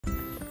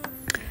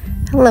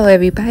Hello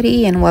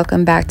everybody and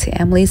welcome back to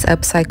Emily's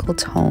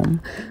Upcycled Home.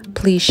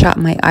 Please shop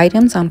my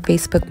items on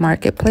Facebook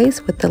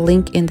Marketplace with the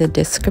link in the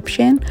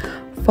description.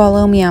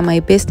 Follow me on my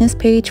business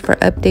page for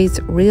updates,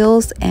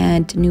 reels,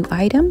 and new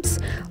items.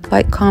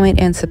 Like,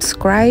 comment, and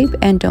subscribe,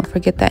 and don't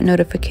forget that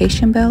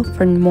notification bell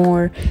for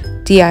more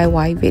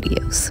DIY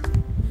videos.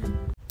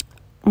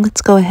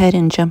 Let's go ahead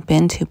and jump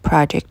into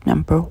project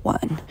number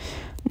 1.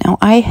 Now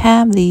I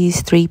have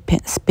these 3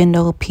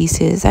 spindle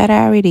pieces that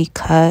I already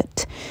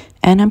cut,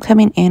 and I'm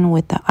coming in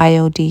with the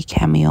IOD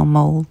cameo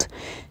mold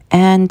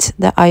and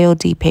the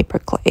IOD paper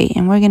clay,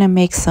 and we're going to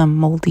make some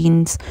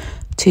moldings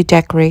to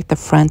decorate the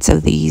fronts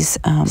of these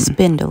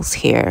spindles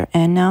here.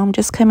 And now I'm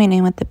just coming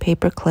in with the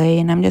paper clay,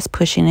 and I'm just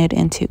pushing it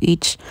into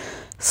each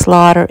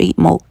slot or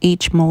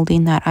each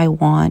molding that I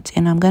want,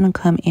 and I'm going to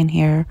come in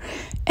here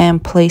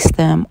and place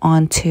them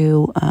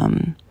onto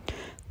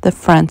the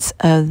fronts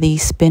of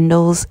these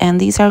spindles. And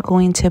these are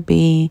going to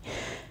be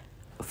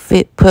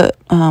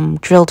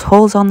drilled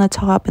holes on the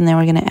top, and then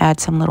we're going to add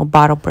some little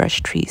bottle brush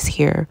trees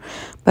here.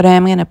 But I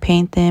am going to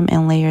paint them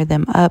and layer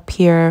them up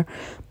here.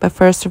 But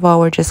first of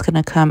all, we're just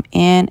going to come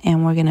in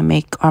and we're going to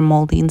make our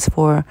moldings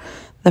for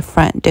the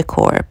front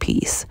decor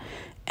piece.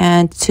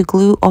 And to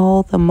glue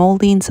all the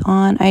moldings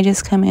on, I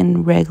just come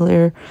in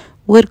regular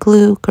wood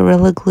glue,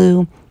 Gorilla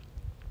Glue,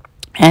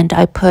 and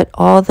I put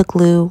all the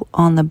glue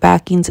on the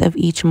backings of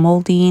each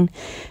molding,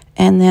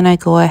 and then I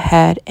go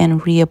ahead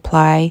and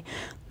reapply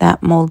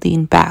that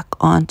molding back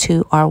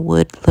onto our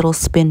wood little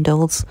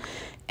spindles.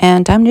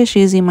 And I'm just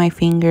using my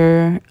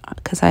finger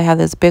because I have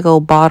this big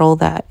old bottle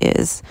that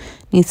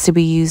needs to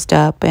be used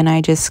up, and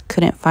I just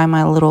couldn't find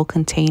my little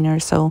container,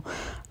 so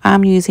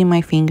I'm using my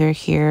finger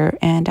here.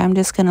 And I'm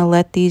just going to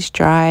let these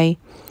dry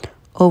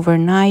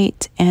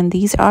overnight. And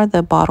these are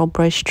the bottle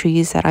brush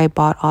trees that I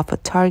bought off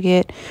of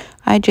Target.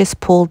 I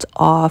just pulled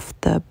off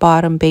the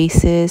bottom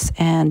bases,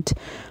 and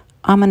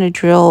I'm going to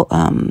drill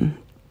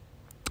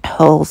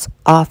holes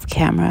off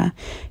camera.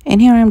 And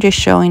here I'm just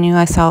showing you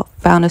I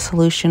found a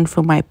solution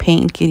for my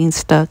paint getting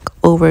stuck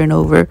over and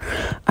over.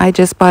 I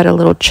just bought a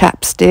little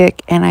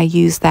chapstick, and I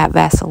used that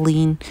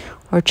Vaseline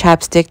or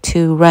chapstick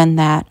to run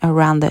that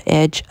around the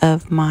edge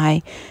of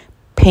my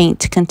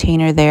paint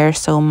container there,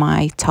 so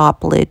my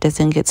top lid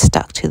doesn't get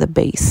stuck to the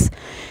base.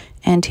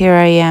 And here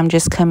I am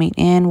just coming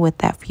in with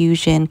that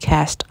fusion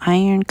cast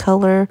iron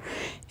color,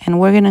 and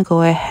we're going to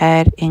go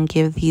ahead and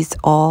give these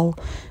all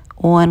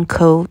one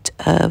coat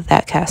of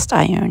that cast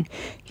iron.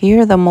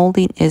 Here the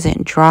molding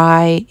isn't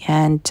dry,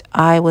 and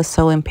I was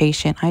so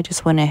impatient, I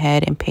just went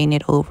ahead and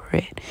painted over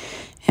it.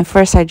 And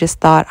first I just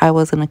thought I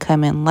was going to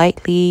come in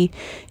lightly,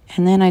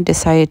 and then I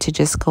decided to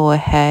just go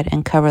ahead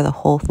and cover the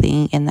whole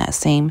thing in that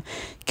same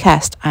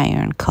cast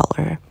iron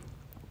color.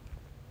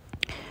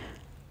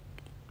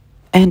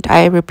 And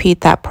I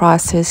repeat that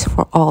process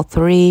for all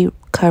 3,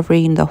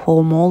 covering the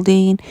whole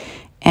molding.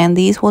 And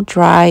these will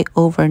dry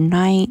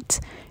overnight,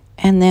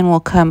 and then we'll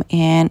come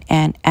in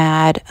and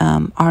add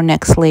our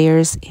next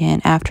layers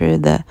in after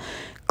the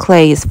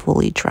clay is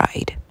fully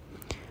dried.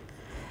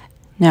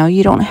 Now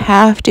you don't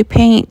have to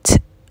paint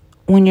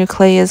when your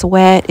clay is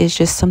wet. It's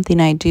just something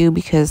I do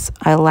because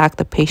I lack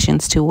the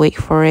patience to wait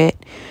for it.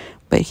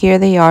 But here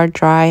they are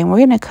dry, and we're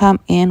going to come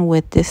in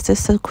with this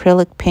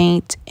acrylic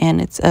paint,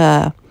 and it's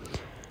a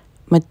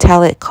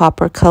metallic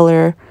copper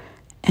color.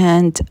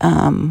 And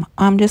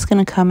I'm just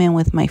going to come in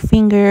with my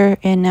finger.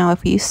 And now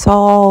if you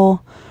saw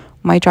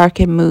my dark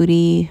and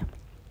moody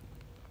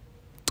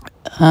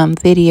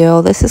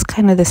video, this is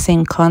kind of the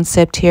same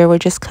concept here. We're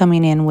just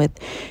coming in with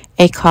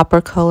a copper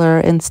color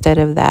instead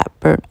of that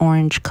burnt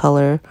orange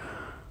color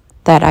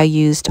that I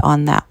used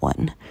on that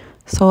one.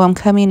 So I'm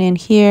coming in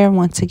here.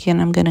 Once again,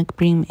 I'm going to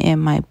bring in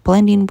my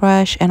blending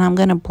brush, and I'm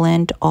going to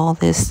blend all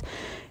this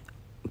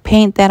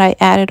paint that I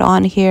added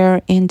on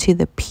here into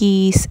the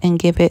piece and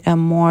give it a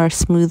more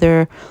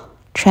smoother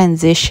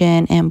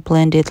transition and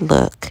blended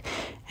look.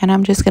 And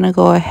I'm just going to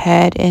go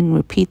ahead and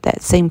repeat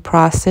that same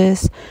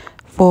process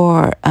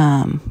for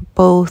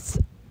both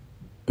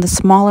the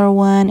smaller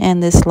one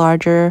and this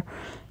larger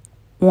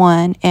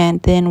one.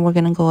 And then we're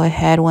going to go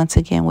ahead once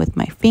again with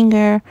my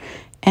finger,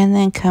 and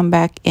then come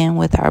back in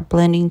with our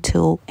blending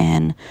tool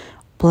and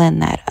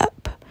blend that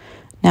up.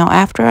 Now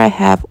after I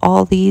have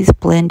all these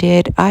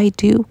blended, I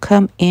do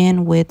come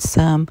in with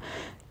some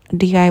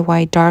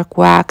DIY dark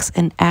wax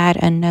and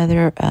add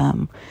another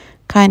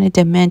kind of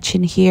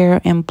dimension here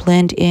and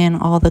blend in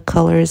all the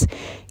colors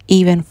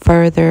even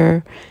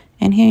further.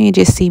 And here you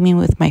just see me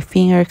with my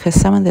finger because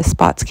some of the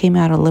spots came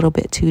out a little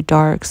bit too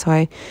dark, so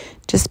I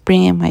just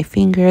bring in my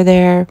finger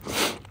there.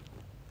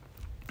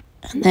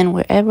 And then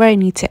wherever I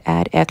need to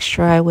add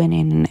extra, I went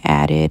in and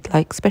added,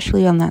 like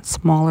especially on that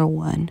smaller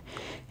one.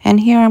 And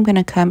here I'm going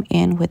to come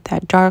in with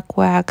that dark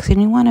wax,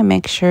 and you want to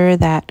make sure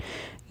that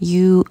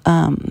you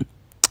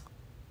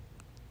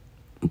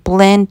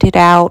blend it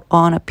out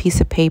on a piece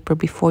of paper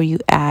before you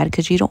add,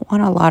 because you don't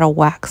want a lot of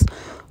wax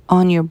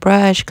on your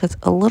brush, because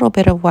a little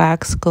bit of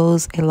wax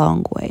goes a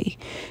long way.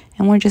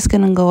 And we're just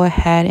going to go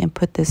ahead and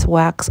put this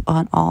wax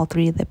on all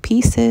 3 of the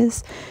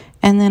pieces.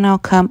 And then I'll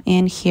come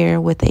in here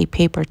with a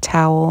paper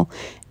towel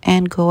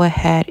and go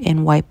ahead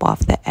and wipe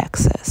off the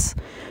excess.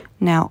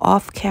 Now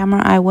off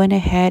camera, I went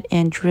ahead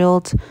and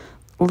drilled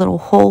little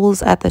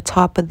holes at the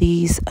top of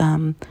these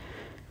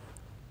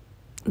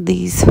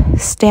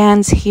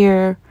stands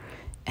here,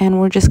 and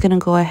we're just going to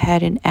go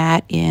ahead and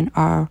add in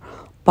our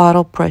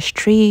bottle brush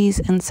trees.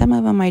 And some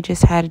of them I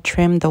just had to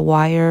trim the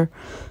wire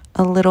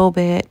a little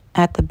bit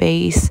at the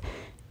base,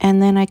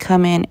 and then I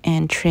come in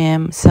and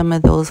trim some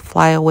of those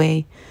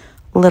flyaway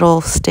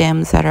little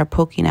stems that are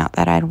poking out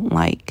that I don't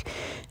like.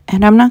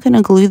 And I'm not going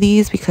to glue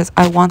these because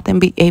I want them to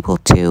be able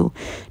to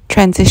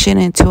transition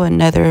into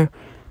another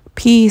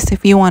piece.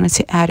 If you wanted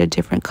to add a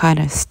different kind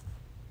of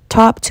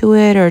top to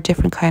it, or a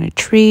different kind of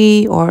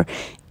tree, or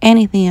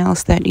anything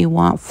else that you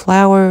want,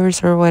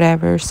 flowers or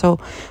whatever. So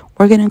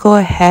we're going to go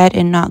ahead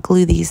and not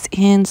glue these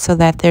in so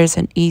that there's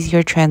an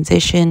easier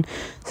transition,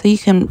 so you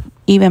can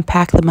even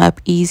pack them up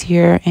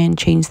easier and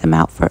change them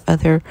out for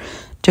other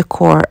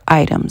decor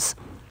items.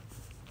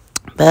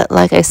 But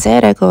like I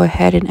said, I go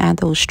ahead and add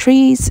those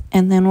trees,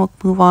 and then we'll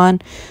move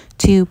on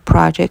to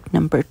project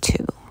number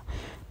 2.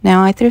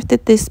 Now, I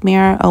thrifted this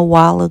mirror a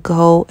while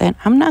ago, and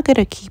I'm not going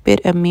to keep it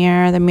a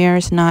mirror. The mirror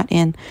is not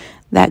in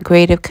that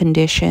great of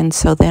condition.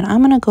 So then I'm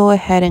going to go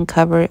ahead and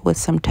cover it with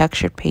some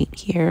textured paint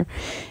here.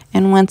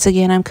 And once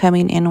again, I'm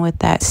coming in with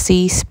that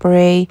Sea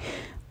Spray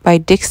by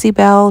Dixie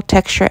Belle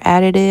texture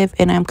additive,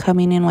 and I'm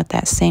coming in with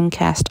that same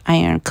cast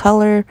iron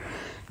color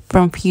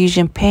from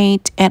Fusion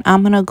Paint, and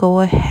I'm gonna go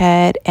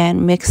ahead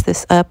and mix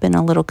this up in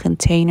a little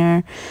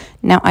container.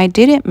 Now, I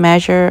didn't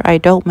measure. I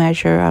don't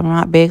measure. I'm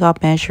not big on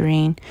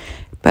measuring,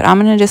 but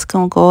I'm just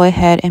gonna go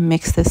ahead and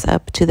mix this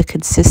up to the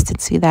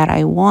consistency that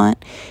I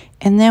want.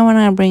 And then we're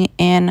gonna bring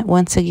in,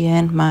 once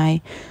again,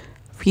 my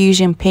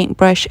Fusion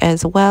paintbrush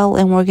as well,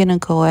 and we're gonna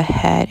go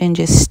ahead and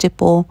just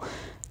stipple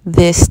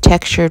this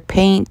textured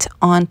paint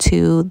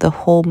onto the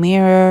whole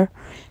mirror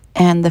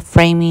and the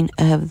framing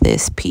of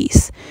this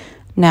piece.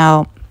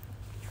 Now,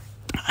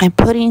 I'm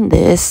putting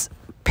this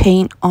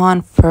paint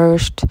on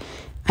first,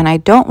 and I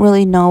don't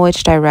really know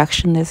which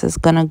direction this is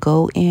gonna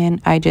go in.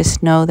 I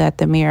just know that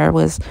the mirror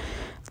was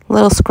a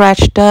little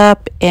scratched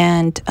up,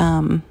 and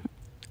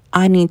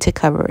I need to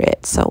cover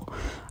it. So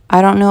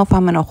I don't know if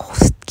I'm gonna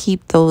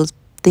keep those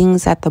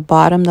things at the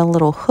bottom, the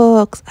little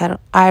hooks.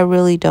 I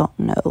really don't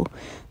know.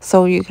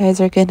 So you guys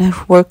are gonna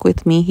work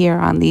with me here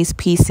on these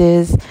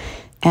pieces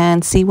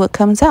and see what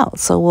comes out.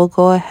 So we'll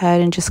go ahead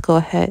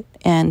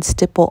and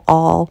stipple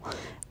all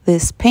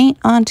this paint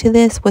onto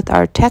this with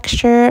our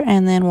texture,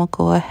 and then we'll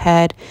go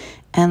ahead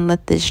and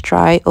let this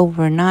dry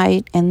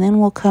overnight, and then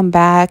we'll come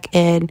back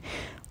and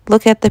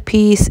look at the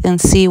piece and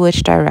see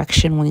which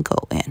direction we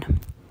go in.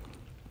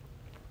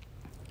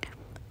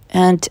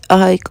 And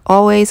like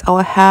always, I'll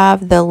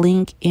have the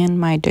link in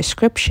my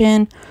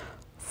description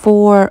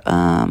for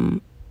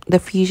the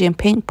Fusion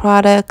Paint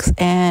products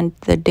and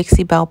the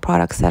Dixie Belle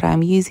products that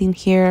I'm using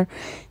here,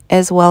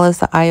 as well as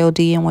the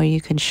IOD and where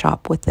you can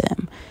shop with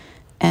them.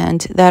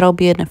 And that'll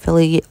be an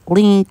affiliate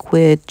link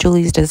with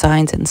Julie's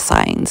Designs and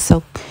Signs.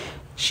 So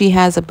she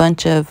has a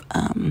bunch of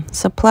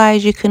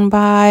supplies you can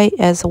buy,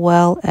 as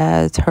well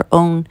as her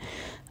own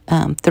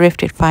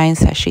thrifted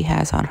finds that she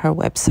has on her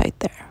website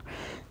there.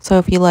 So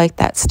if you like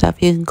that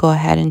stuff, you can go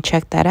ahead and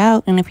check that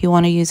out. And if you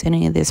want to use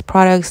any of these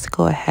products,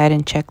 go ahead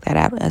and check that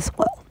out as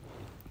well.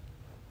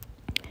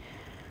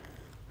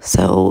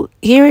 So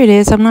here it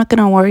is. I'm not going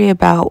to worry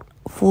about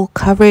full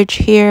coverage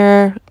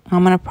here.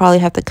 I'm going to probably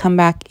have to come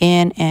back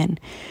in and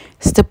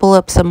stipple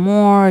up some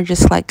more,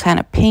 just like kind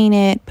of paint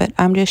it. But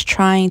I'm just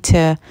trying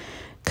to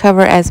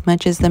cover as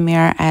much as the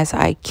mirror as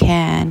I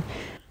can.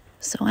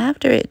 So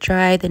after it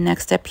dried, the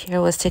next step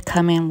here was to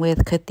come in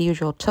with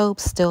Cathedral Taupe,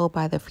 still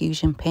by the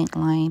Fusion Paint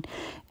line.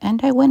 And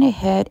I went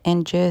ahead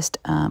and just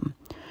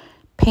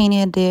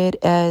painted it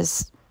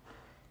as,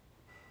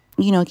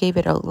 you know, gave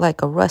it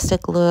like a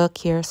rustic look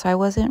here. So I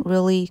wasn't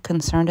really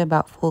concerned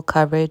about full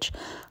coverage.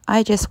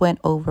 I just went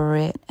over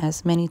it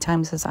as many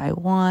times as I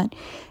want.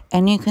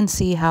 And you can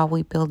see how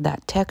we build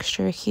that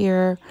texture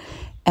here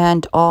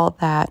and all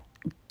that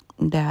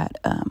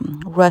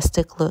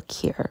rustic look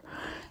here.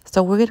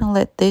 So we're going to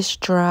let this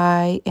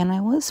dry, and I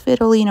was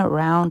fiddling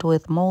around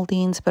with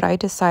moldings, but I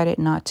decided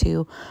not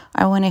to.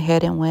 I went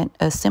ahead and went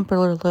a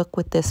simpler look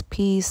with this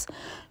piece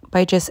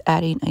by just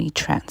adding a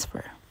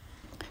transfer.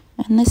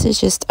 And this is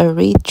just a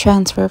wreath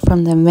transfer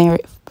from the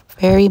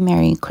Very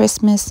Merry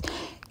Christmas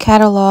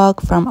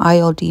catalog from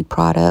IOD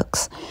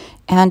products.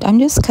 And I'm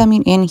just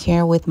coming in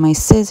here with my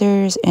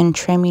scissors and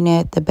trimming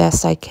it the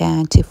best I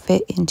can to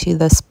fit into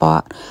the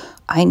spot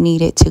I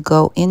need it to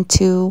go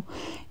into.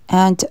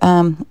 And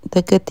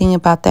the good thing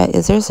about that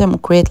is there's some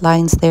grid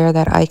lines there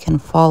that I can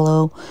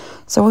follow.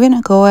 So we're going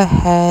to go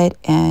ahead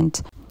and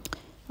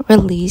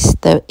release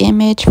the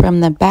image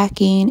from the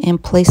backing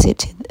and place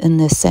it in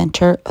the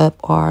center of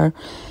our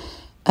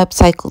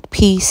upcycled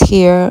piece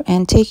here.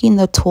 And taking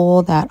the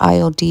tool that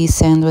IOD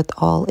sends with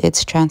all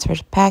its transfer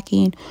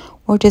packing,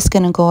 we're just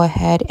going to go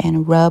ahead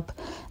and rub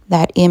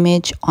that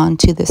image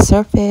onto the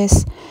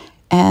surface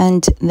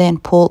and then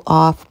pull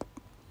off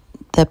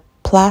the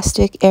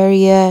plastic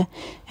area,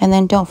 and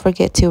then don't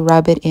forget to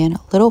rub it in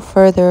a little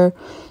further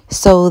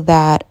so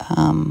that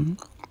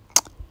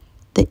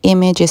the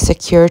image is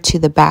secure to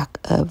the back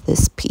of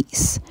this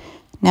piece.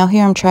 Now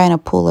here I'm trying to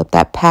pull up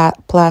that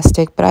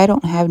plastic, but I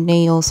don't have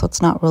nails, so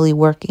it's not really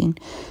working.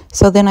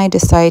 So then I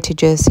decided to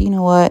just, you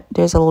know what,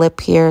 there's a lip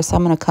here, so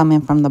I'm going to come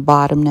in from the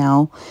bottom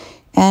now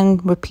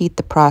and repeat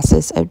the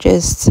process of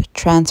just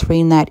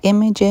transferring that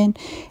image in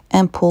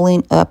and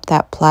pulling up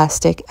that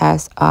plastic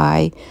as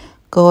I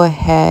go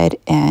ahead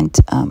and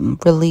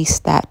release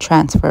that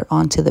transfer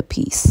onto the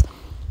piece.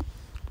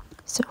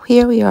 So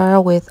here we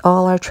are with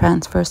all our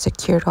transfers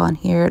secured on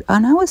here,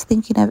 and I was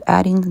thinking of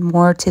adding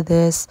more to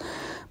this,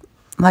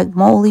 like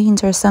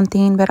moldings or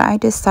something, but I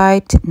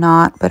decide to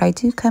not. But I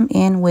do come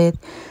in with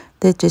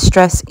the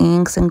distress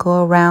inks and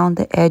go around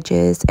the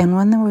edges, and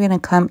then we're going to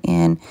come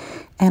in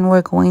and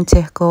we're going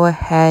to go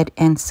ahead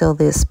and seal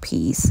this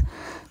piece.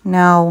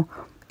 Now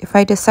if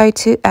I decide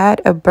to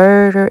add a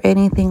bird or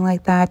anything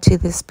like that to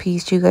this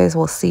piece, you guys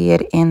will see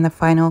it in the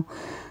final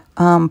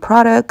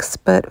products,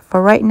 but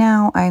for right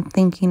now I'm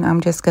thinking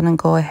I'm just gonna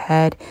go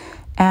ahead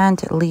and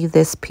leave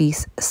this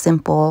piece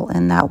simple,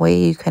 and that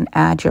way you can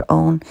add your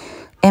own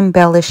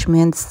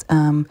embellishments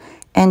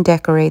and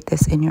decorate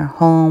this in your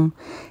home.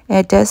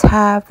 It does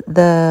have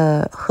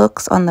the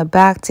hooks on the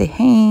back to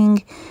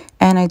hang,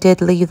 and I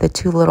did leave the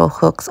 2 little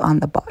hooks on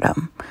the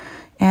bottom.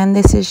 And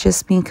this is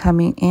just me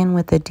coming in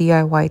with a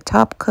DIY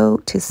top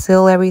coat to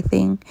seal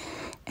everything,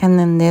 and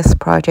then this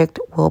project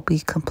will be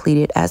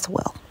completed as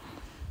well.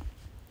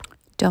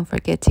 Don't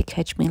forget to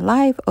catch me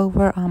live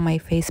over on my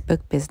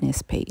Facebook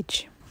business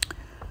page.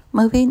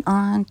 Moving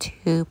on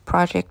to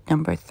project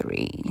number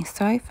 3.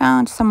 So I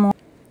found some more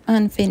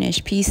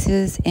unfinished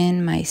pieces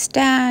in my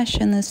stash,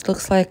 and this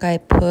looks like I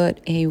put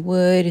a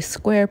wood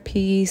square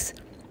piece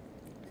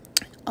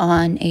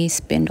on a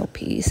spindle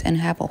piece and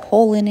have a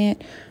hole in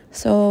it.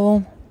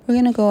 So we're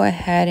going to go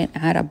ahead and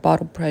add a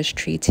bottle brush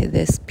tree to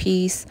this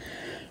piece.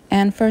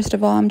 And first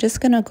of all, I'm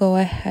just going to go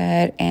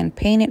ahead and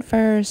paint it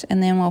first,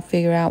 and then we'll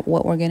figure out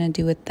what we're going to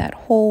do with that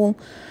hole.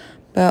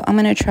 But I'm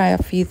going to try a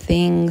few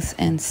things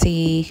and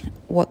see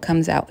what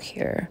comes out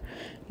here.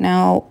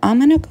 Now, I'm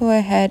going to go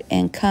ahead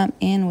and come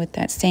in with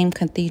that same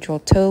cathedral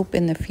taupe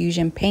in the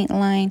fusion paint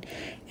line.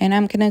 And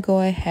I'm going to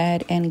go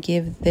ahead and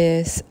give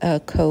this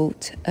a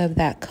coat of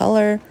that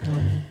color.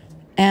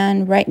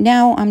 And right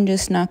now, I'm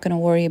just not going to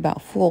worry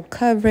about full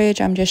coverage.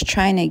 I'm just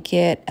trying to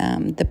get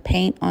the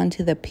paint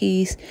onto the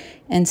piece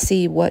and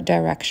see what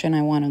direction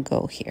I want to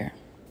go here.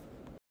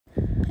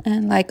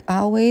 And like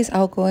always,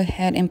 I'll go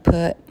ahead and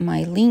put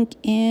my link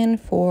in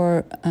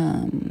for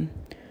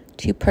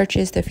to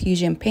purchase the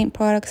fusion paint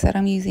products that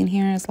I'm using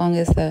here, as long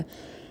as the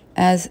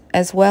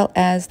as well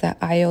as the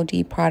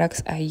IOD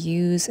products I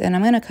use. And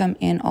I'm going to come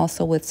in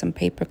also with some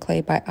paper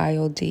clay by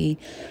IOD.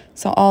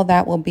 So all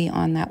that will be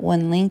on that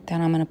one link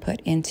that I'm going to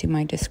put into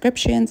my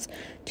descriptions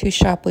to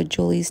shop with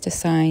Julie's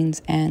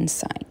Designs and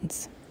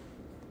Signs.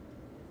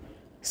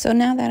 So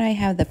now that I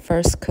have the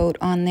first coat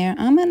on there,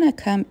 I'm going to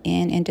come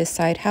in and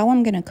decide how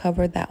I'm going to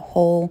cover that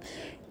hole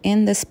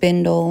in the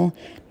spindle.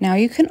 Now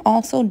you can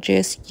also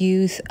just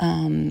use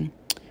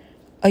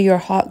your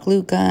hot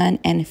glue gun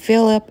and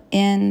fill up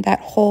in that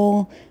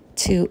hole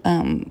to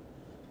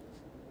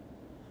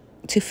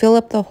fill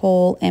up the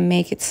hole and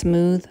make it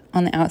smooth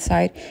on the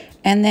outside,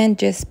 and then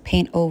just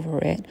paint over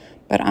it.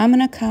 But I'm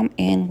going to come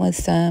in with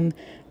some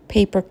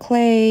paper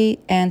clay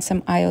and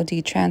some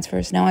IOD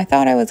transfers. Now I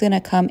thought I was going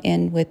to come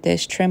in with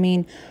this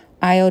trimming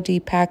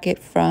IOD packet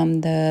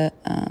from the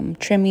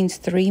Trimmings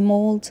 3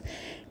 molds,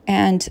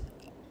 and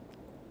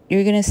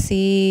you're going to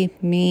see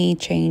me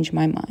change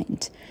my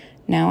mind.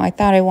 Now, I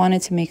thought I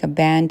wanted to make a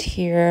band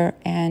here,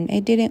 and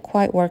it didn't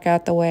quite work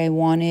out the way I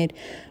wanted.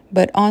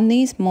 But on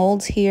these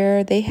molds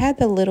here, they had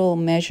the little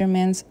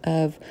measurements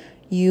of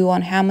you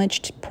on how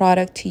much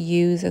product to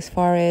use, as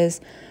far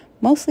as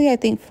mostly I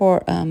think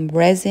for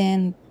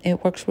resin,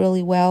 it works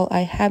really well. I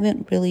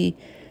haven't really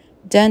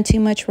done too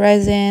much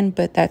resin,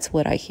 but that's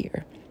what I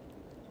hear.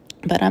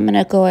 But I'm going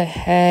to go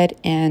ahead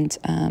and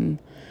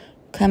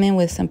come in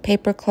with some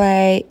paper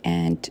clay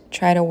and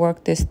try to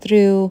work this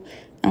through.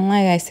 And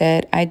like I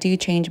said, I do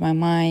change my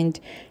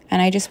mind,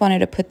 and I just wanted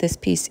to put this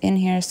piece in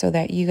here so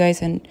that you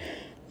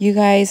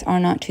guys are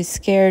not too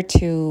scared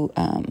to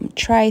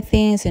try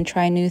things and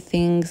try new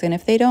things. And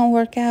if they don't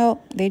work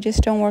out, they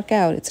just don't work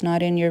out. It's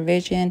not in your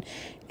vision.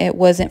 It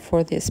wasn't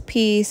for this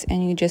piece,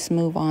 and you just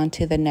move on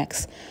to the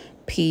next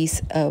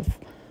piece of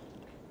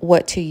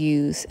what to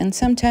use. And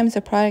sometimes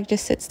the product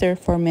just sits there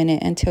for a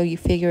minute until you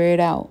figure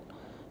it out.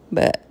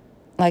 But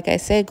like I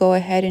said, go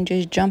ahead and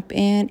just jump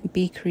in,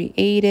 be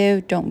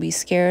creative. Don't be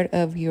scared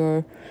of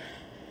your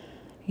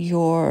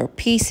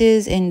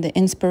pieces and the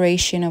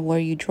inspiration of where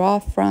you draw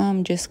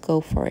from. Just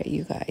go for it,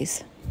 you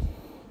guys.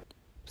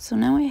 So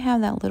now I have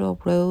that little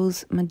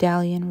rose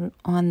medallion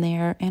on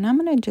there, and I'm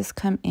going to just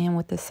come in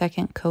with the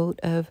second coat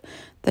of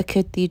the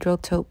Cathedral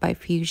Taupe by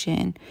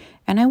Fusion.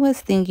 And I was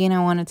thinking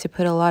I wanted to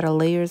put a lot of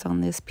layers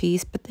on this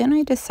piece, but then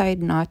I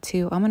decided not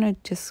to. I'm going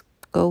to just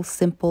go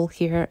simple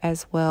here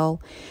as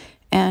well.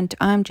 And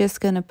I'm just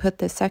going to put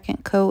the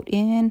second coat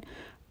in.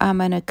 I'm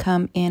going to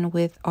come in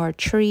with our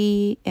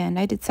tree, and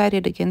I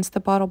decided against the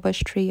bottle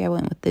brush tree. I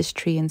went with this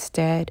tree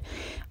instead.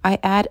 I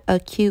add a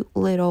cute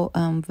little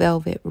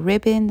velvet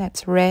ribbon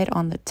that's red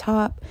on the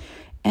top,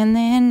 and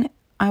then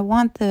I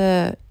want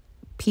the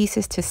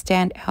pieces to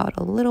stand out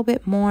a little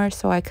bit more,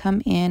 so I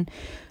come in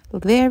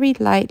very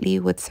lightly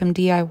with some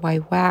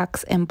DIY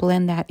wax and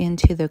blend that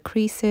into the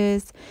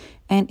creases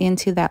and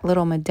into that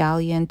little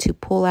medallion to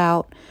pull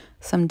out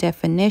some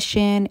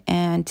definition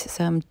and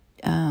some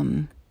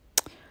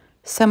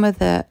of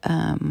the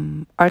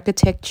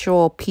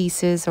architectural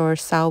pieces or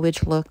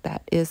salvage look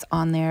that is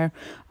on there.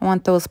 I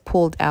want those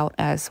pulled out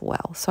as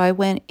well. So I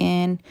went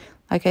in,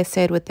 like I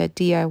said, with that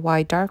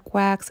DIY dark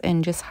wax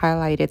and just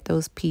highlighted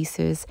those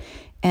pieces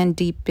and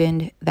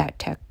deepened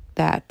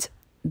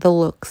the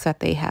looks that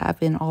they have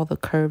in all the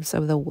curves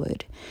of the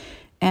wood.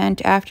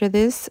 And after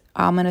this,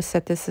 I'm going to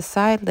set this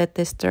aside, let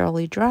this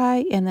thoroughly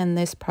dry, and then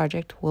this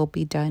project will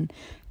be done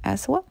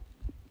as well.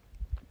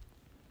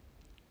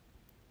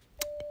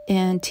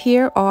 And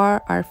here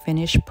are our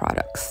finished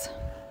products.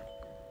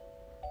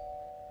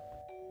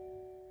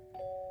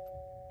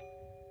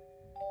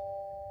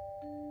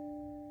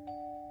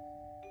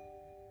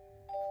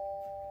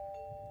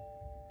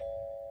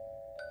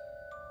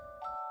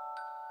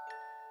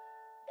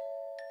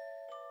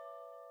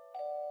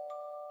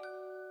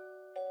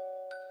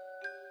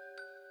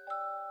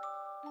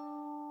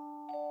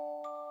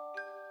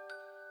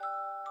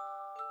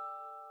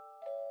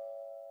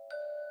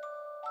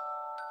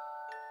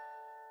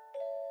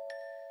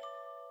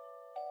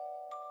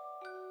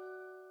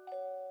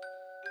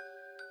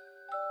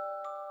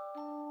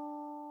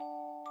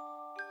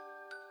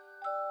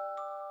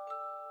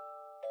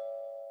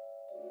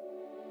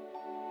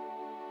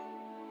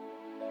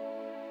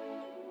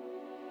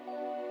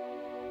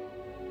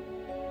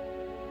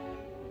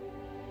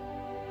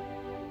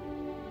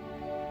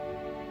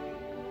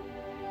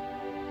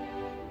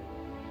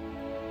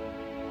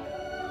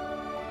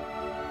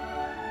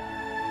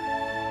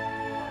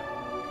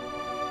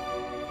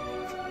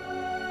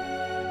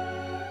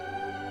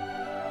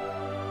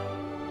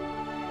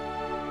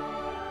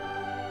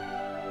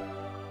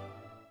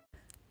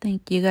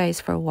 Thank you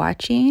guys for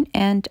watching,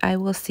 and I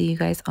will see you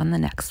guys on the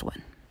next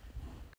one.